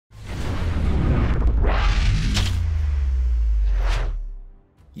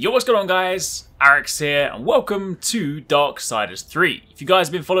Yo, what's going on guys? Arekkz here and welcome to Darksiders 3. If you guys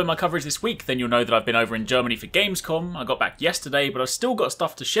have been following my coverage this week, then you'll know that I've been over in Germany for Gamescom. I got back yesterday, but I've still got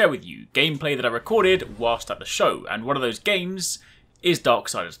stuff to share with you. Gameplay that I recorded whilst at the show, and one of those games is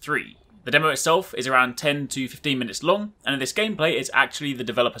Darksiders 3. The demo itself is around 10 to 15 minutes long, and in this gameplay it's actually the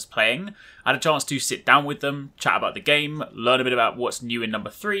developers playing. I had a chance to sit down with them, chat about the game, learn a bit about what's new in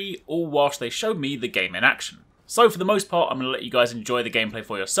number 3, all whilst they showed me the game in action. So for the most part, I'm going to let you guys enjoy the gameplay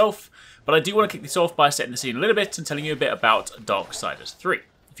for yourself, but I do want to kick this off by setting the scene a little bit and telling you a bit about Darksiders 3.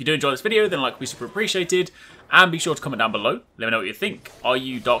 If you do enjoy this video, then a like would be super appreciated, and be sure to comment down below, let me know what you think. Are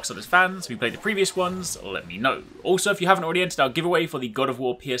you Darksiders fans? Have you played the previous ones? Let me know. Also, if you haven't already entered our giveaway for the God of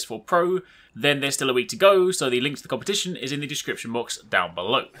War PS4 Pro, then there's still a week to go, so the link to the competition is in the description box down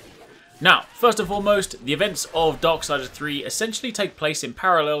below. Now, first and foremost, the events of Darksiders 3 essentially take place in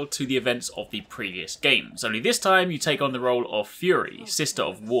parallel to the events of the previous games. Only this time you take on the role of Fury, Sister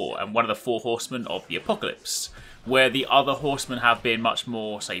of War, and one of the four horsemen of the Apocalypse, where the other horsemen have been much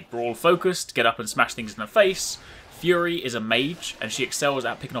more, say, brawl-focused, get up and smash things in the face. Fury is a mage, and she excels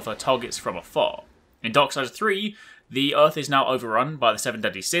at picking off her targets from afar. In Darksiders 3, the Earth is now overrun by the 7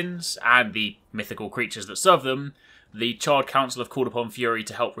 deadly sins, and the mythical creatures that serve them. The Charred Council have called upon Fury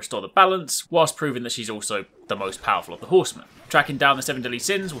to help restore the balance, whilst proving that she's also the most powerful of the horsemen. Tracking down the 7 deadly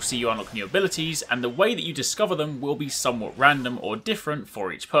sins will see you unlock new abilities, and the way that you discover them will be somewhat random or different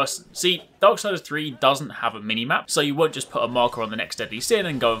for each person. See, Darksiders 3 doesn't have a minimap, so you won't just put a marker on the next deadly sin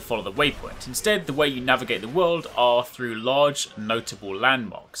and go and follow the waypoint. Instead, the way you navigate the world are through large, notable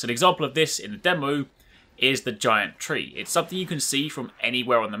landmarks. An example of this in the demo is the giant tree. It's something you can see from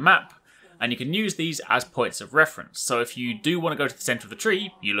anywhere on the map, and you can use these as points of reference. So if you do want to go to the centre of the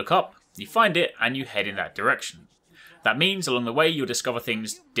tree, you look up, you find it, and you head in that direction. That means along the way you'll discover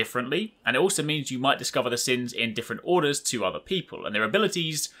things differently, and it also means you might discover the sins in different orders to other people, and their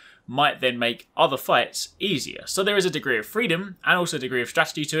abilities might then make other fights easier. So there is a degree of freedom, and also a degree of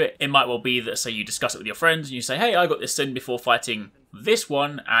strategy to it. It might well be that, say, you discuss it with your friends, and you say, hey, I got this sin before fighting this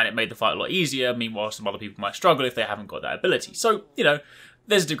one, and it made the fight a lot easier, meanwhile some other people might struggle if they haven't got that ability. So, you know,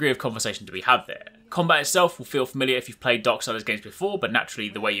 there's a degree of conversation to be had there. Combat itself will feel familiar if you've played Darksiders games before, but naturally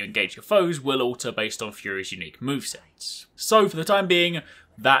the way you engage your foes will alter based on Fury's unique movesets. So for the time being,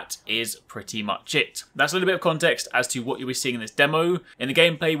 that is pretty much it. That's a little bit of context as to what you'll be seeing in this demo. In the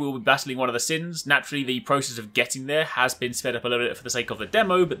gameplay, we'll be battling one of the sins. Naturally, the process of getting there has been sped up a little bit for the sake of the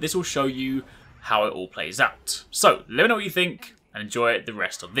demo, but this will show you how it all plays out. So let me know what you think and enjoy the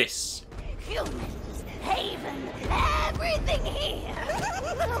rest of this. Humans, haven, everything here.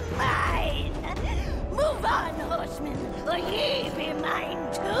 Mine. Move on, horsemen, or ye be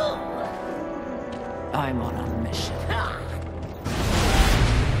mine too. I'm on a mission.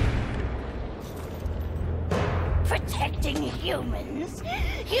 Protecting humans?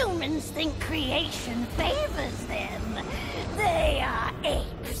 Humans think creation favors them. They are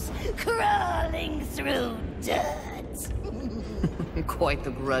apes crawling through dirt. Quite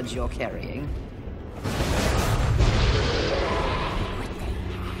the grudge you're carrying.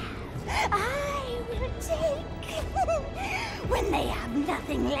 I will take. When they have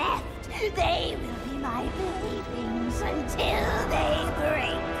nothing left, they will be my playthings until they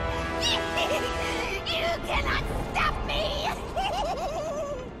break. You cannot stop me!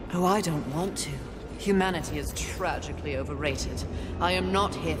 Oh, I don't want to. Humanity is tragically overrated. I am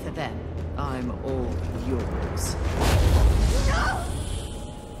not here for them. I'm all yours. No!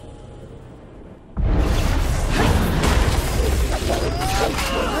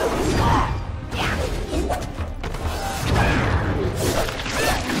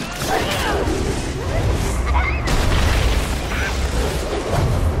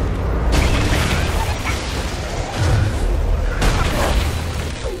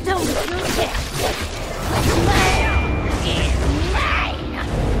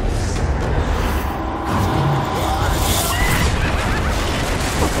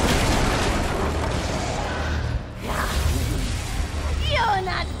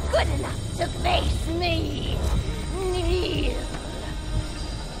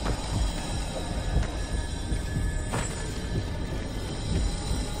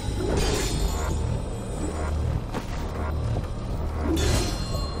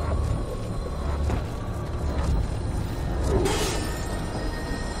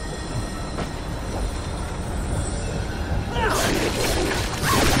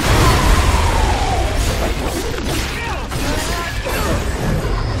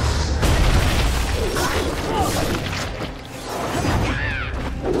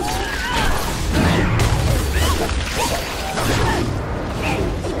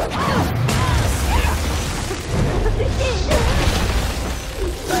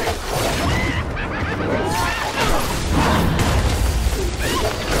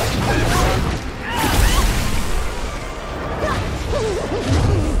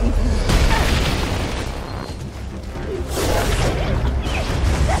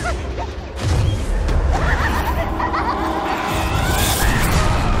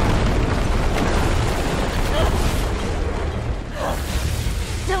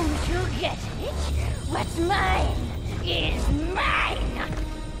 Don't you get it? What's mine is mine!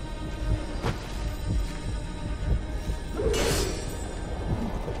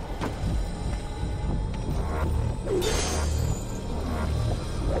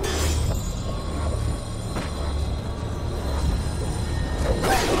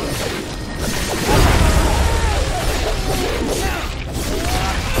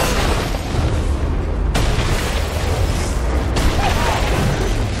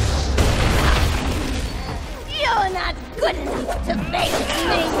 You're not good enough to face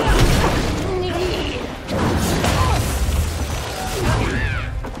me!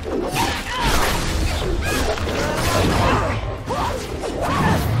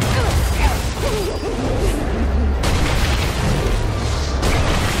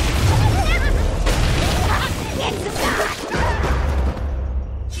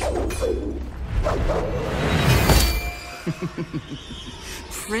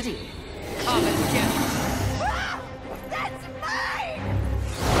 Pretty. Come and get it. That's mine!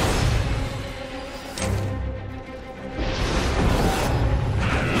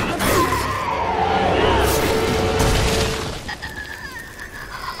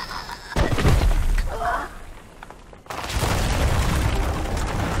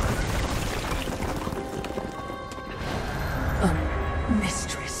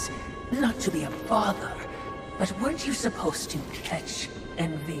 Mistress, not to be a bother, but weren't you supposed to catch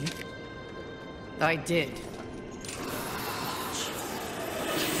Envy? I did.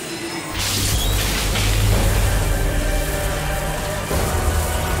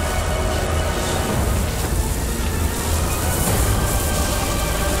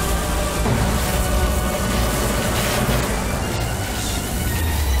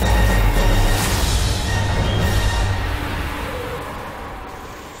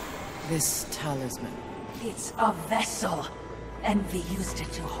 This talisman. It's a vessel. Envy used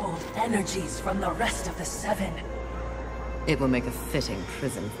it to hold energies from the rest of the Seven. It will make a fitting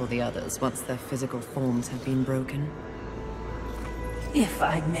prison for the others once their physical forms have been broken. If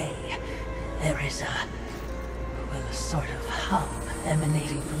I may, there is a sort of hum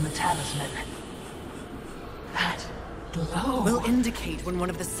emanating from the talisman. That glow. Will indicate when one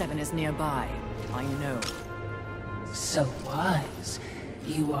of the Seven is nearby. I know. So wise.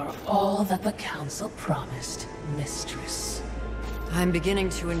 You are all that the Council promised, Mistress. I'm beginning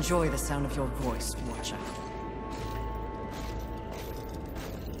to enjoy the sound of your voice, Watcher.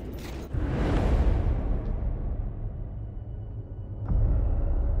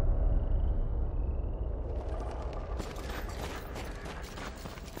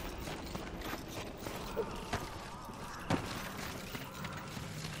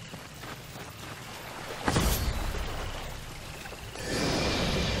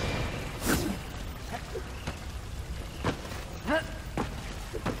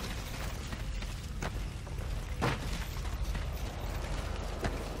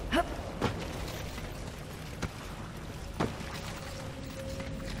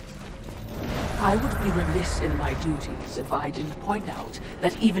 I would be remiss in my duties if I didn't point out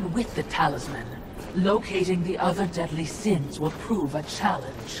that even with the talisman, locating the other deadly sins will prove a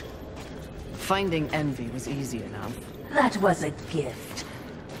challenge. Finding Envy was easy enough. That was a gift.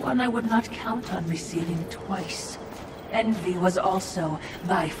 One I would not count on receiving twice. Envy was also,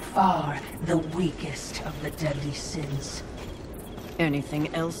 by far, the weakest of the deadly sins.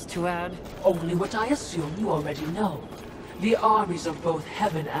 Anything else to add? Only what I assume you already know. The armies of both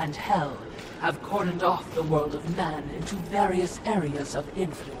heaven and hell have cordoned off the world of man into various areas of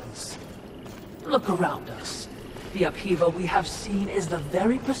influence. Look around us. The upheaval we have seen is the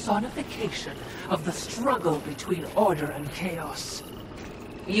very personification of the struggle between order and chaos.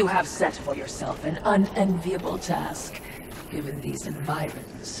 You have set for yourself an unenviable task, given these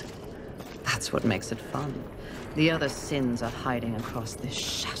environs. That's what makes it fun. The other sins are hiding across this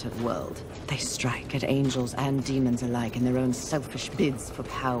shattered world. They strike at angels and demons alike in their own selfish bids for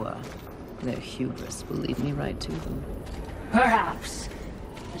power. Their hubris will lead me right to them. Perhaps,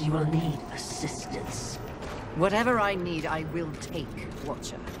 but you will need assistance. Whatever I need, I will take,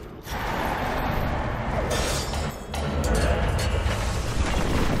 Watcher.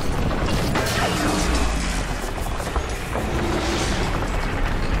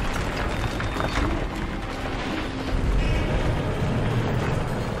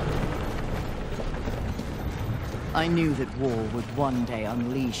 I knew that war would one day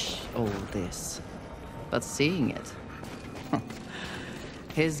unleash all this. But seeing it...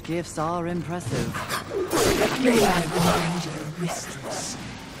 his gifts are impressive. May I remind your mistress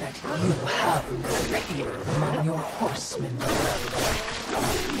that you have no peer among your horsemen.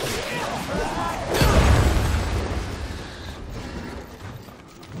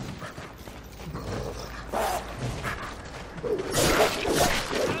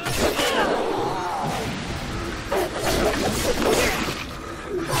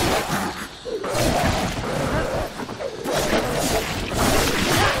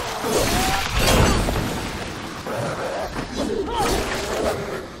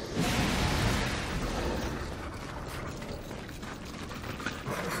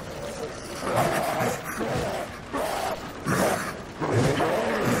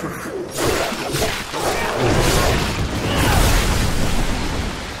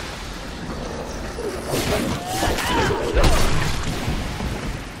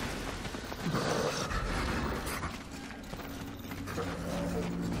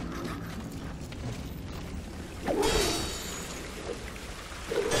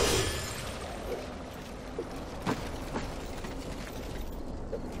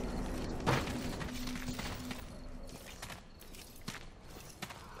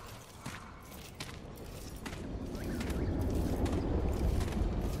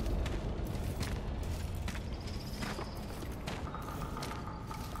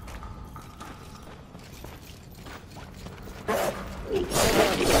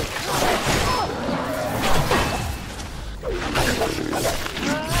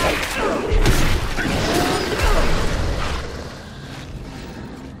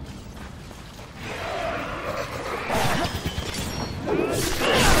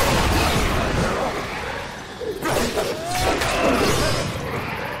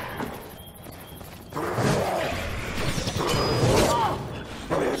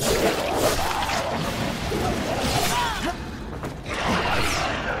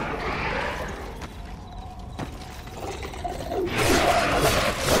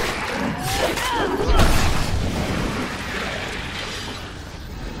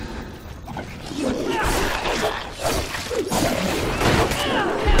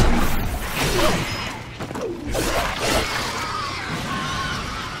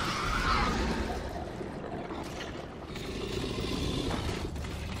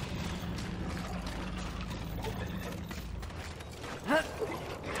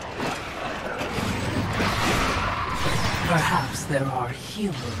 Perhaps there are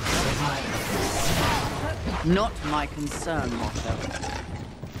human survivors. Not my concern, Motto.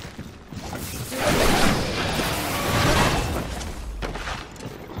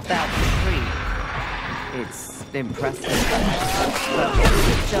 That's free. It's impressive. But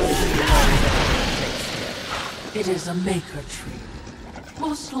it is a maker tree.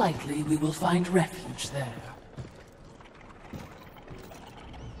 Most likely we will find refuge there.